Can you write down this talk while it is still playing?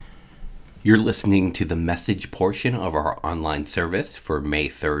You're listening to the message portion of our online service for May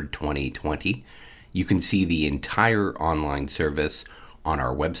 3rd, 2020. You can see the entire online service on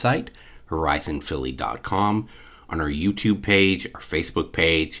our website, horizonphilly.com, on our YouTube page, our Facebook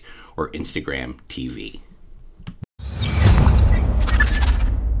page, or Instagram TV.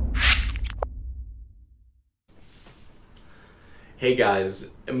 Hey guys,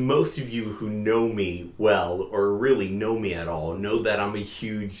 most of you who know me well, or really know me at all, know that I'm a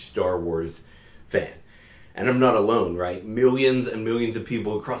huge Star Wars fan. And I'm not alone, right? Millions and millions of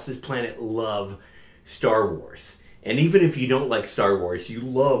people across this planet love Star Wars. And even if you don't like Star Wars, you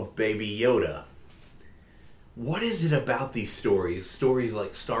love Baby Yoda. What is it about these stories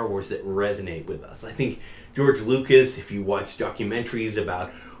like Star Wars, that resonate with us? I think George Lucas, if you watch documentaries about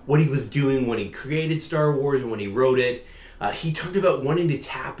what he was doing when he created Star Wars and when he wrote it, he talked about wanting to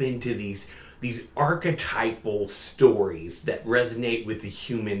tap into these archetypal stories that resonate with the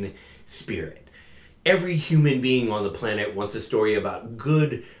human spirit. Every human being on the planet wants a story about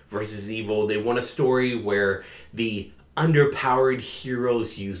good versus evil. They want a story where the underpowered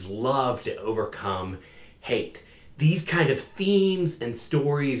heroes use love to overcome hate. These kind of themes and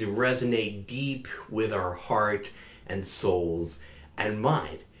stories resonate deep with our heart and souls and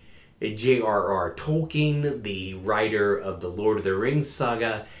mind. J.R.R. Tolkien, the writer of the Lord of the Rings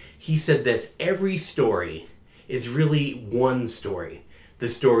saga, he said this: every story is really one story. The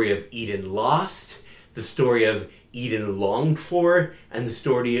story of Eden lost, the story of Eden longed for, and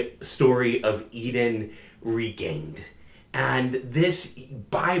the story of Eden regained. And this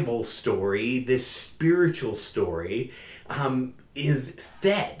Bible story, this spiritual story, is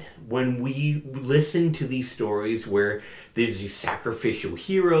fed when we listen to these stories where there's these sacrificial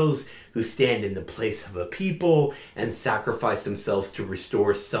heroes who stand in the place of a people and sacrifice themselves to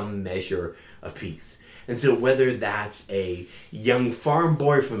restore some measure of peace. And so whether that's a young farm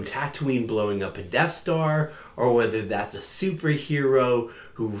boy from Tatooine blowing up a Death Star, or whether that's a superhero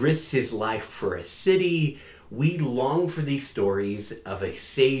who risks his life for a city, we long for these stories of a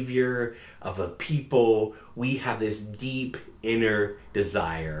savior, of a people. We have this deep inner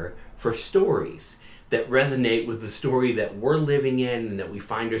desire for stories that resonate with the story that we're living in and that we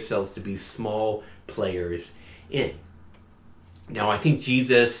find ourselves to be small players in. Now, I think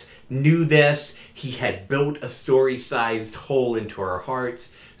Jesus knew this. He had built a story-sized hole into our hearts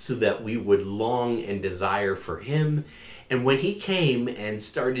so that we would long and desire for him. And when he came and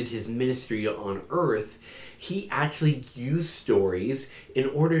started his ministry on earth, he actually used stories in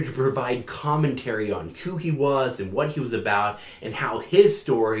order to provide commentary on who he was and what he was about, and how his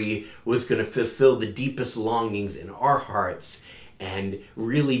story was going to fulfill the deepest longings in our hearts and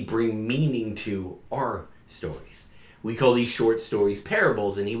really bring meaning to our stories. We call these short stories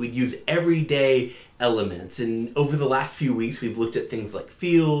parables, and he would use everyday elements. And over the last few weeks, we've looked at things like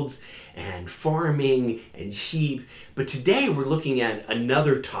fields and farming and sheep. But today we're looking at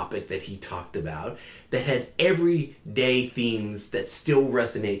another topic that he talked about that had everyday themes that still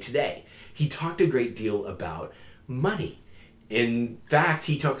resonate today. He talked a great deal about money. In fact,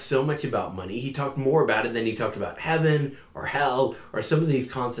 he talked so much about money, he talked more about it than he talked about heaven or hell or some of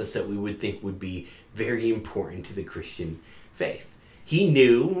these concepts that we would think would be very important to the Christian faith. He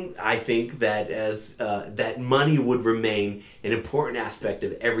knew, I think, that that money would remain an important aspect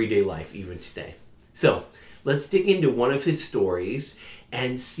of everyday life even today. So let's dig into one of his stories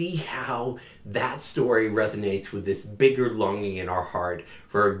and see how that story resonates with this bigger longing in our heart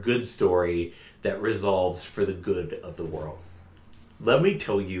for a good story that resolves for the good of the world. Let me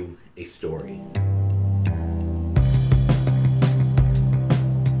tell you a story.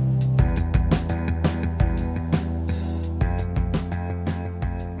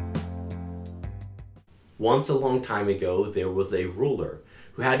 Once a long time ago, there was a ruler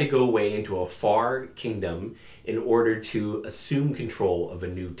who had to go away into a far kingdom in order to assume control of a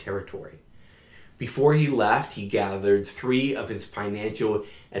new territory. Before he left, he gathered 3 of his financial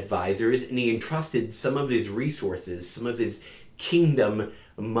advisors, and he entrusted some of his resources, some of his kingdom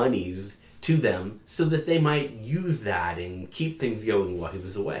monies to them so that they might use that and keep things going while he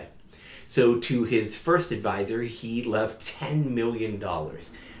was away. So to his first advisor, he left $10 million. And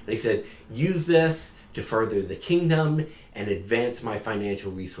he said, use this to further the kingdom and advance my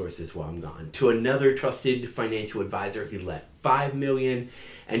financial resources while I'm gone. To another trusted financial advisor, he left $5 million.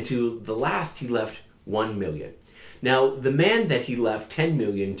 And to the last, he left $1 million. Now, the man that he left $10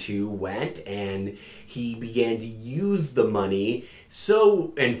 million to went and he began to use the money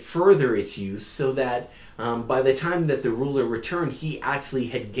and further its use so that by the time that the ruler returned, he actually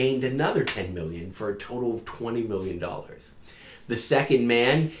had gained another $10 million for a total of $20 million. The second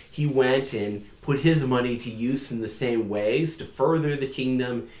man, he went and put his money to use in the same ways to further the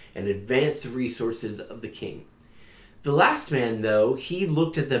kingdom and advance the resources of the king. The last man, though, he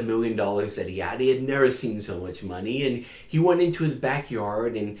looked at the $1 million that he had. He had never seen so much money, and he went into his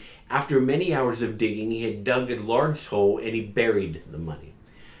backyard, and after many hours of digging, he had dug a large hole and he buried the money.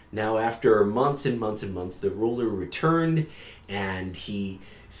 Now, after months and months and months, the ruler returned, and he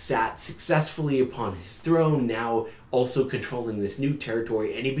sat successfully upon his throne, now also controlling this new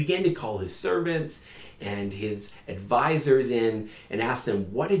territory, and he began to call his servants and his advisors in and ask them,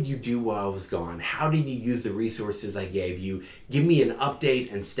 what did you do while I was gone? How did you use the resources I gave you? Give me an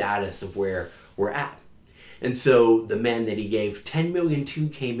update and status of where we're at. And so the man that he gave 10 million to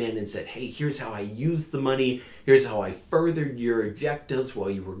came in and said, hey, here's how I used the money. Here's how I furthered your objectives while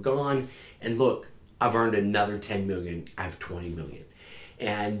you were gone. And look, I've earned another 10 million. I have 20 million.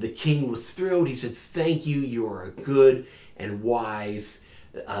 And the king was thrilled. He said, thank you. You are a good and wise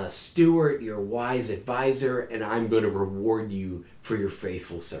steward. You're a wise advisor, and I'm going to reward you for your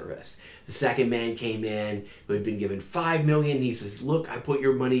faithful service. The second man came in who had been given 5 million. He says, look, I put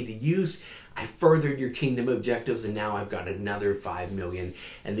your money to use. I furthered your kingdom objectives, and now I've got another 5 million.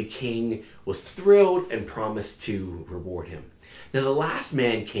 And the king was thrilled and promised to reward him. Now, the last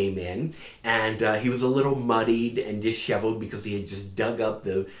man came in, and he was a little muddied and disheveled because he had just dug up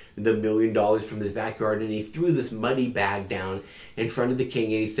the $1 million from his backyard, and he threw this muddy bag down in front of the king,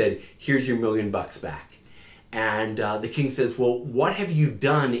 and he said, here's your $1 million back. And the king says, well, what have you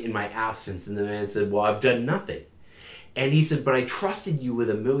done in my absence? And the man said, well, I've done nothing. And he said, but I trusted you with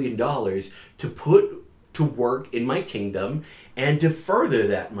 $1 million to put to work in my kingdom and to further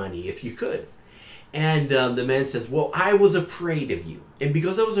that money if you could. And the man says, well, I was afraid of you. And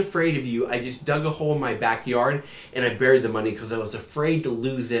because I was afraid of you, I just dug a hole in my backyard and I buried the money because I was afraid to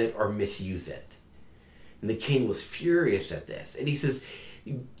lose it or misuse it. And the king was furious at this. And he says,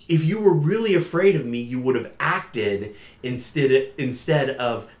 if you were really afraid of me, you would have acted instead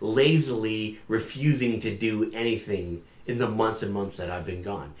of lazily refusing to do anything in the months and months that I've been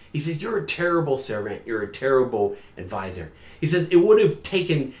gone. He says, you're a terrible servant. You're a terrible advisor. He says, it would have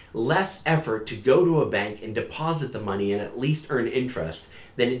taken less effort to go to a bank and deposit the money and at least earn interest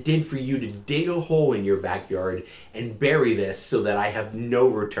than it did for you to dig a hole in your backyard and bury this so that I have no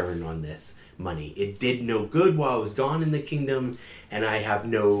return on this money. It did no good while I was gone in the kingdom, and I have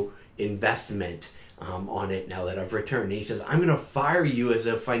no investment on it now that I've returned. And he says, I'm going to fire you as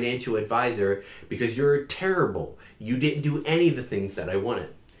a financial advisor because you're terrible. You didn't do any of the things that I wanted.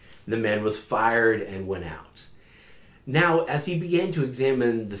 The man was fired and went out. Now, as he began to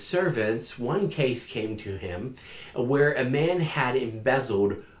examine the servants, one case came to him where a man had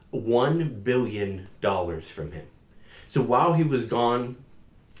embezzled $1 billion from him. So while he was gone,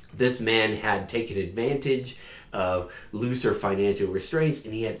 this man had taken advantage of looser financial restraints,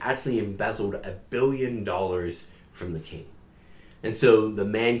 and he had actually embezzled $1 billion from the king. And so the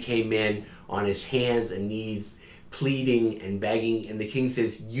man came in on his hands and knees, pleading and begging, and the king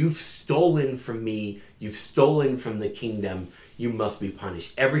says, you've stolen from me, you've stolen from the kingdom, you must be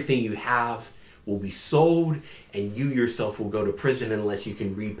punished. Everything you have will be sold, and you yourself will go to prison unless you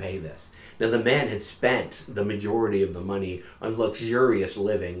can repay this. Now, the man had spent the majority of the money on luxurious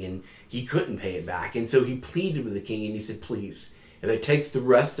living, and he couldn't pay it back. And so he pleaded with the king, and he said, please, if it takes the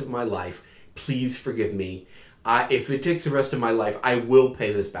rest of my life, please forgive me. If it takes the rest of my life, I will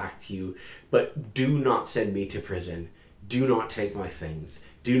pay this back to you, but do not send me to prison. Do not take my things.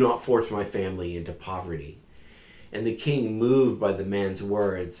 Do not force my family into poverty. And the king, moved by the man's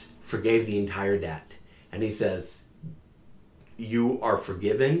words, forgave the entire debt. And he says, you are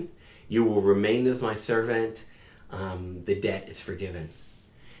forgiven. You will remain as my servant. The debt is forgiven.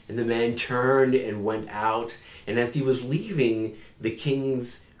 And the man turned and went out. And as he was leaving the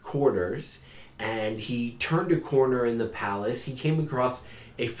king's quarters, and he turned a corner in the palace, he came across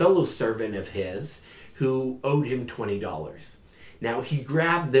a fellow servant of his who owed him $20. Now, he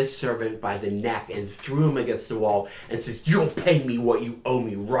grabbed this servant by the neck and threw him against the wall and says, you'll pay me what you owe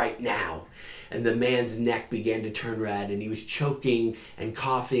me right now. And the man's neck began to turn red, and he was choking and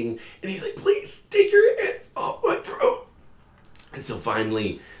coughing. And he's like, please, take your hands off my throat. And so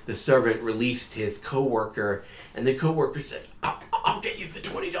finally, the servant released his coworker, and the coworker said, I'll get you the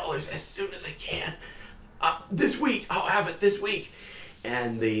 $20 as soon as I can. This week, I'll have it this week.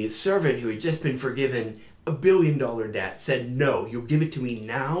 And the servant, who had just been forgiven $1 billion debt, said, no, you'll give it to me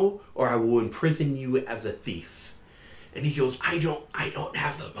now, or I will imprison you as a thief. And he goes, I don't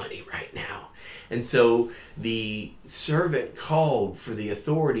have the money right now. And so the servant called for the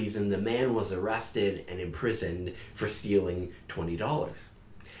authorities, and the man was arrested and imprisoned for stealing $20.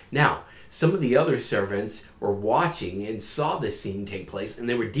 Now, some of the other servants were watching and saw this scene take place, and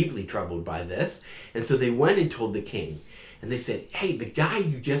they were deeply troubled by this. And so they went and told the king. And they said, hey, the guy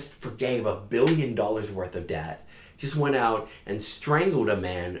you just forgave $1 billion worth of debt just went out and strangled a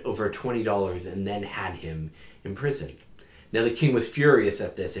man over $20 and then had him imprisoned. Now the king was furious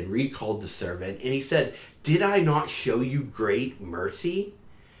at this and recalled the servant, and he said, did I not show you great mercy?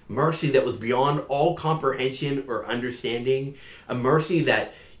 Mercy that was beyond all comprehension or understanding, a mercy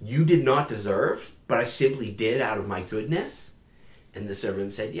that you did not deserve, but I simply did out of my goodness? And the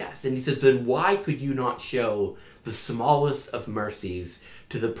servant said, yes. And he said, then why could you not show the smallest of mercies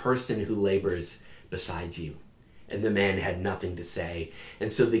to the person who labors beside you? And the man had nothing to say.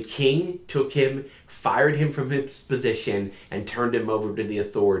 And so the king took him, fired him from his position, and turned him over to the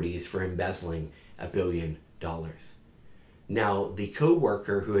authorities for embezzling $1 billion. Now, the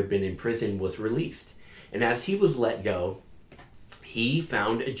co-worker who had been in prison was released. And as he was let go, he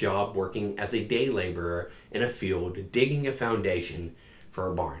found a job working as a day laborer in a field, digging a foundation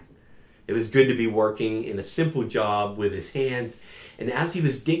for a barn. It was good to be working in a simple job with his hands. And as he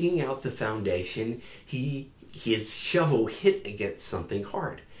was digging out the foundation, his shovel hit against something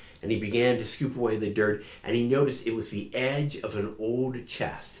hard. And he began to scoop away the dirt, and he noticed it was the edge of an old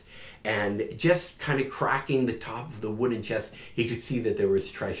chest. And just kind of cracking the top of the wooden chest, he could see that there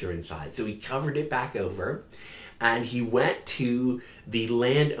was treasure inside. So he covered it back over, and he went to the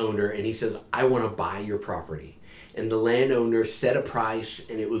landowner and he says, I want to buy your property. And the landowner set a price,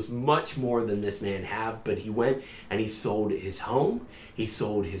 and it was much more than this man had, but he went and he sold his home, he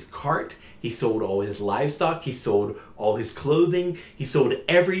sold his cart, he sold all his livestock, he sold all his clothing, he sold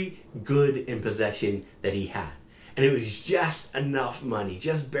every good and possession that he had. And it was just enough money,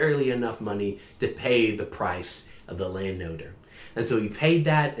 just barely enough money to pay the price of the landowner. And so he paid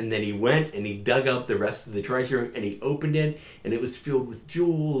that, and then he went and he dug up the rest of the treasure, and he opened it, and it was filled with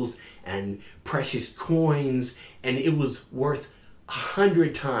jewels and precious coins, and it was worth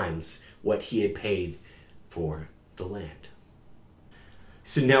 100 times what he had paid for the land.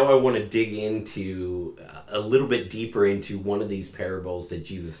 So now I want to dig into a little bit deeper into one of these parables that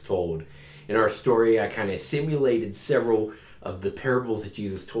Jesus told. In our story, I kind of simulated several of the parables that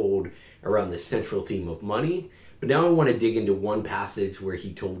Jesus told around the central theme of money. But now I want to dig into one passage where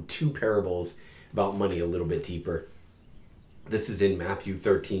he told two parables about money a little bit deeper. This is in Matthew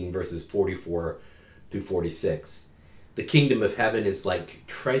 13, verses 44 through 46. The kingdom of heaven is like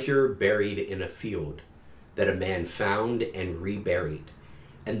treasure buried in a field that a man found and reburied.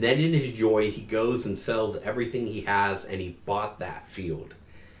 And then in his joy, he goes and sells everything he has, and he bought that field.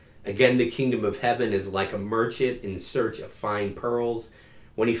 Again, the kingdom of heaven is like a merchant in search of fine pearls.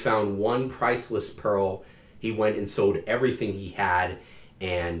 When he found one priceless pearl, he went and sold everything he had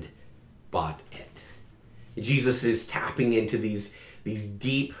and bought it. Jesus is tapping into these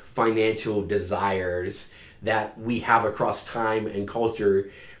deep financial desires that we have across time and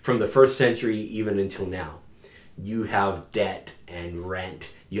culture from the first century even until now. You have debt and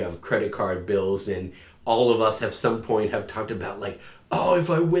rent, you have credit card bills, and all of us at some point have talked about like, oh, if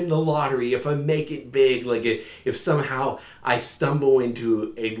I win the lottery, if I make it big, like if somehow I stumble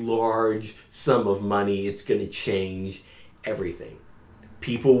into a large sum of money, it's going to change everything.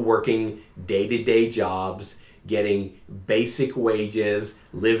 People working day-to-day jobs, getting basic wages,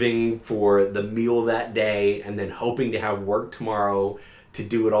 living for the meal that day, and then hoping to have work tomorrow to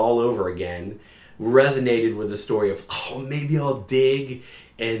do it all over again, resonated with the story of, oh, maybe I'll dig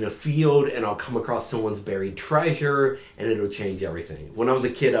in a field and I'll come across someone's buried treasure and it'll change everything. When I was a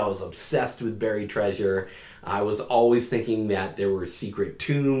kid, I was obsessed with buried treasure. I was always thinking that there were secret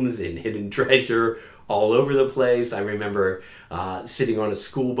tombs and hidden treasure all over the place. I remember sitting on a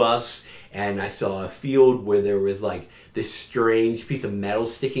school bus and I saw a field where there was like this strange piece of metal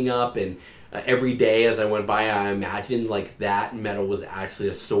sticking up, and every day as I went by, I imagined like that metal was actually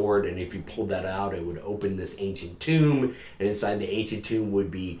a sword, and if you pulled that out, it would open this ancient tomb, and inside the ancient tomb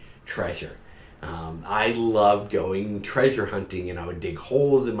would be treasure. I loved going treasure hunting, and I would dig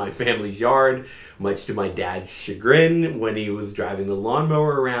holes in my family's yard, much to my dad's chagrin when he was driving the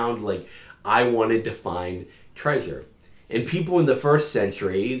lawnmower around. Like, I wanted to find treasure. And people in the first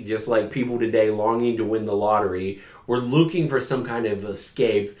century, just like people today longing to win the lottery, were looking for some kind of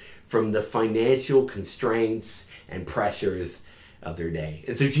escape from the financial constraints and pressures of their day.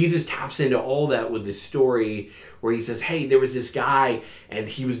 And so Jesus taps into all that with this story where he says, hey, there was this guy and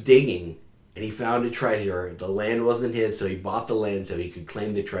he was digging and he found a treasure. The land wasn't his, so he bought the land so he could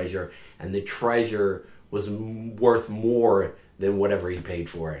claim the treasure, and the treasure was worth more than whatever he paid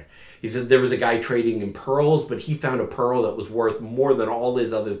for it. He said there was a guy trading in pearls, but he found a pearl that was worth more than all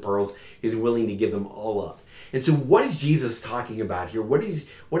his other pearls. He's willing to give them all up. And so what is Jesus talking about here? What is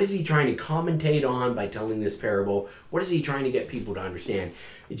he trying to commentate on by telling this parable? What is he trying to get people to understand?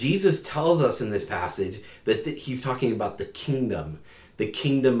 Jesus tells us in this passage that he's talking about the kingdom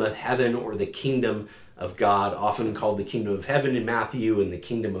of heaven, or the kingdom of God, often called the kingdom of heaven in Matthew and the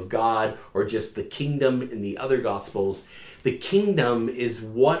kingdom of God, or just the kingdom in the other gospels. The kingdom is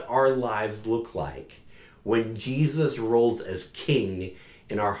what our lives look like when Jesus rules as king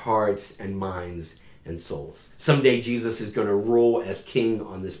in our hearts and minds and souls. Someday Jesus is going to rule as king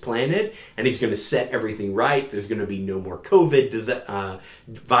on this planet, and he's going to set everything right. There's going to be no more COVID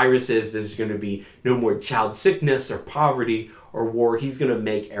viruses. There's going to be no more child sickness or poverty or war. He's going to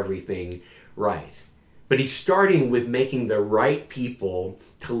make everything right. But he's starting with making the right people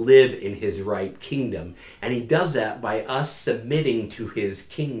to live in his right kingdom. And he does that by us submitting to his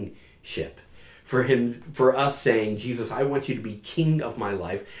kingship. For us saying, Jesus, I want you to be king of my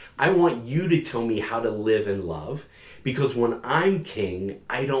life. I want you to tell me how to live and love. Because when I'm king,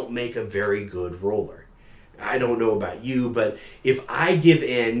 I don't make a very good ruler. I don't know about you, but if I give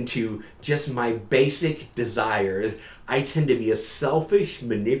in to just my basic desires, I tend to be a selfish,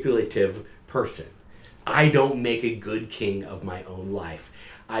 manipulative person. I don't make a good king of my own life.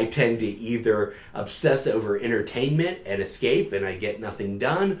 I tend to either obsess over entertainment and escape and I get nothing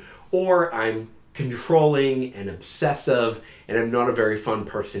done, or I'm controlling and obsessive and I'm not a very fun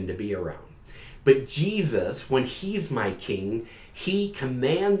person to be around. But Jesus, when he's my king, he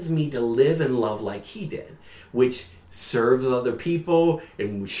commands me to live and love like he did, which serves other people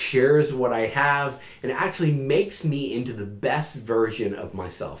and shares what I have and actually makes me into the best version of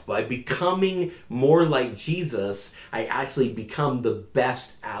myself. By becoming more like Jesus, I actually become the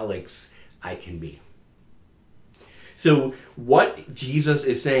best Alex I can be. So what Jesus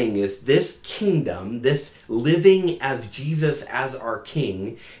is saying is this kingdom, this living as Jesus as our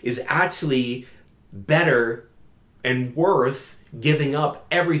king, is actually better and worth giving up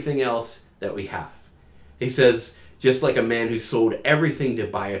everything else that we have. He says, just like a man who sold everything to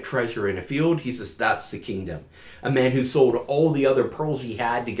buy a treasure in a field, he says that's the kingdom. A man who sold all the other pearls he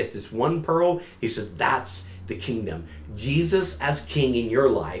had to get this one pearl, he said that's the kingdom. Jesus as king in your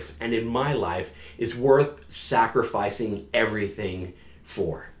life and in my life is worth sacrificing everything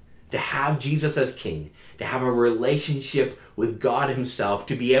for. To have Jesus as king, to have a relationship with God himself,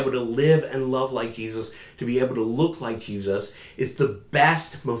 to be able to live and love like Jesus, to be able to look like Jesus, is the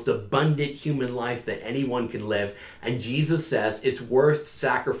best, most abundant human life that anyone can live. And Jesus says it's worth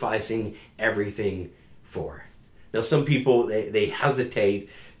sacrificing everything for. Now, some people, they hesitate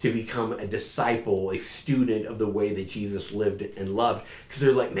to become a disciple, a student of the way that Jesus lived and loved, because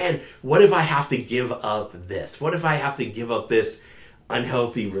they're like, man, what if I have to give up this? What if I have to give up this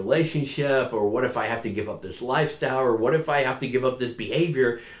unhealthy relationship? Or what if I have to give up this lifestyle? Or what if I have to give up this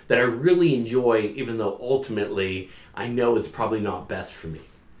behavior that I really enjoy, even though ultimately I know it's probably not best for me?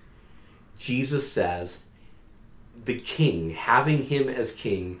 Jesus says the king, having him as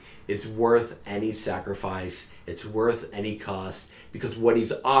king, is worth any sacrifice. It's worth any cost, because what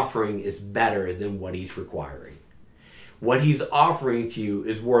he's offering is better than what he's requiring. What he's offering to you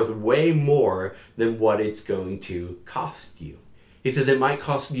is worth way more than what it's going to cost you. He says it might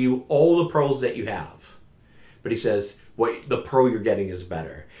cost you all the pearls that you have. But he says what the pearl you're getting is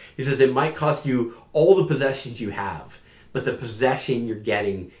better. He says it might cost you all the possessions you have, but the possession you're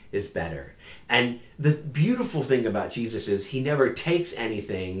getting is better. And the beautiful thing about Jesus is he never takes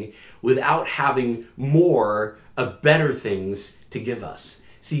anything without having more of better things to give us.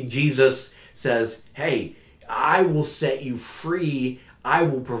 See, Jesus says, hey, I will set you free. I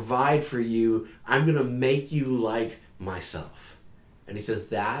will provide for you. I'm going to make you like myself. And he says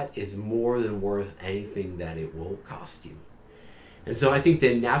that is more than worth anything that it will cost you. And so I think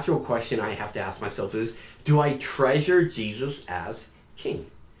the natural question I have to ask myself is, do I treasure Jesus as king?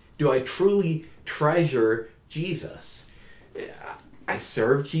 Do I truly treasure Jesus? I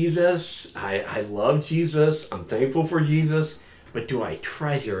serve Jesus. I love Jesus. I'm thankful for Jesus. But do I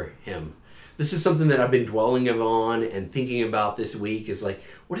treasure him? This is something that I've been dwelling on and thinking about this week. Is like,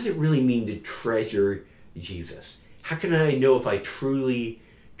 what does it really mean to treasure Jesus? How can I know if I truly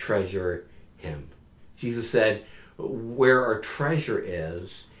treasure him? Jesus said, where our treasure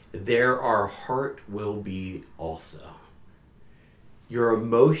is, there our heart will be also. Your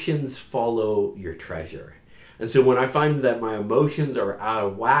emotions follow your treasure. And so when I find that my emotions are out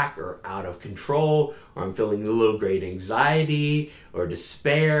of whack or out of control, or I'm feeling low-grade anxiety or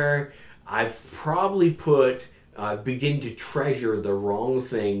despair, I've probably put begin to treasure the wrong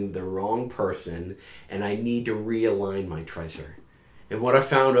thing, the wrong person, and I need to realign my treasure. And what I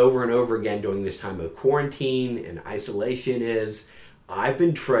found over and over again during this time of quarantine and isolation is I've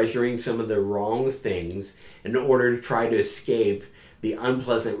been treasuring some of the wrong things in order to try to escape the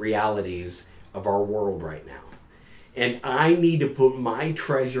unpleasant realities of our world right now. And I need to put my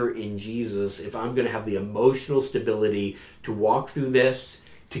treasure in Jesus if I'm going to have the emotional stability to walk through this,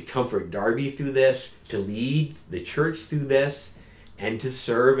 to comfort Darby through this, to lead the church through this, and to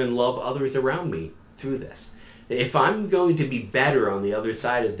serve and love others around me through this. If I'm going to be better on the other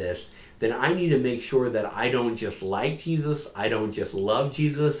side of this, then I need to make sure that I don't just like Jesus, I don't just love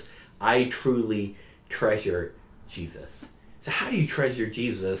Jesus, I truly treasure Jesus. So how do you treasure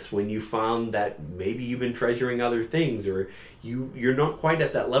Jesus when you found that maybe you've been treasuring other things, or you're not quite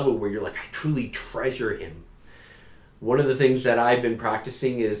at that level where you're like, I truly treasure him? One of the things that I've been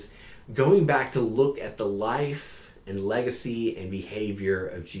practicing is going back to look at the life and legacy and behavior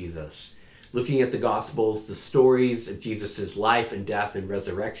of Jesus. Looking at the Gospels, the stories of Jesus' life and death and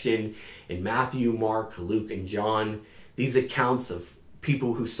resurrection in Matthew, Mark, Luke, and John. These accounts of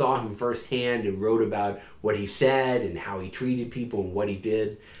people who saw him firsthand and wrote about what he said and how he treated people and what he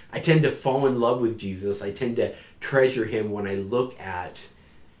did. I tend to fall in love with Jesus. I tend to treasure him when I look at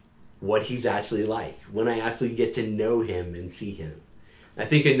what he's actually like, when I actually get to know him and see him. I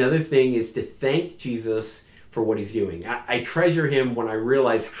think another thing is to thank Jesus for what he's doing. I treasure him when I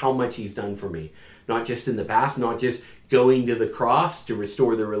realize how much he's done for me. Not just in the past, not just going to the cross to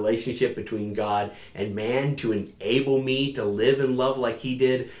restore the relationship between God and man, to enable me to live and love like he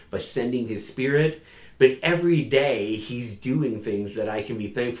did by sending his Spirit, but every day he's doing things that I can be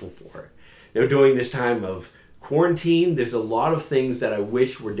thankful for. Now, during this time of quarantine, there's a lot of things that I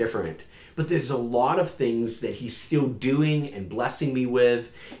wish were different, but there's a lot of things that he's still doing and blessing me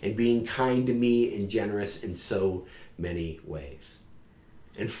with and being kind to me and generous in so many ways.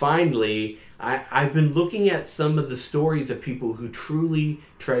 And finally, I've been looking at some of the stories of people who truly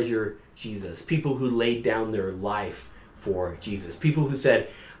treasure Jesus, people who laid down their life for Jesus, people who said,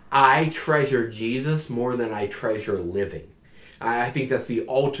 I treasure Jesus more than I treasure living. I think that's the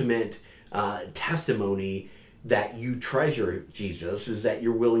ultimate testimony that you treasure Jesus, is that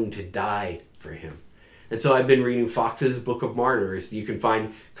you're willing to die for him. And so I've been reading Fox's Book of Martyrs. You can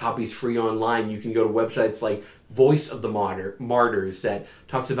find copies free online. You can go to websites like Voice of the Martyrs that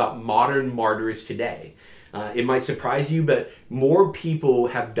talks about modern martyrs today. It might surprise you, but more people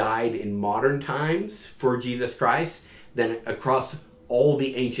have died in modern times for Jesus Christ than across all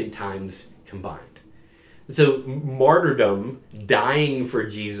the ancient times combined. So martyrdom, dying for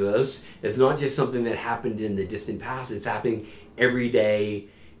Jesus, is not just something that happened in the distant past. It's happening every day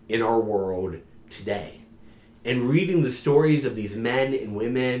in our world today. And reading the stories of these men and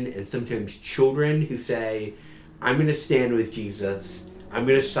women and sometimes children who say, I'm going to stand with Jesus, I'm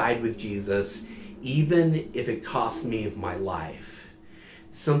going to side with Jesus, even if it costs me my life.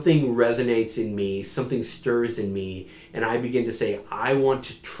 Something resonates in me, something stirs in me, and I begin to say, I want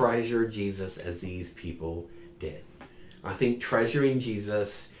to treasure Jesus as these people did. I think treasuring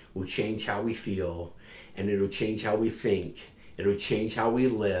Jesus will change how we feel, and it'll change how we think, it'll change how we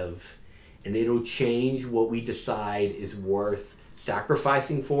live, and it'll change what we decide is worth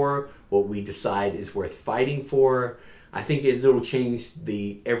sacrificing for, what we decide is worth fighting for. I think it'll change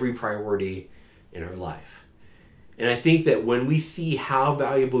every priority in our life. And I think that when we see how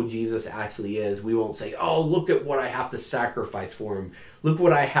valuable Jesus actually is, we won't say, oh, look at what I have to sacrifice for him. Look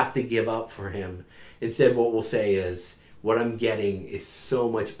what I have to give up for him. Instead, what we'll say is, what I'm getting is so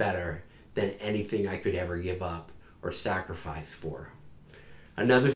much better than anything I could ever give up or sacrifice for. Another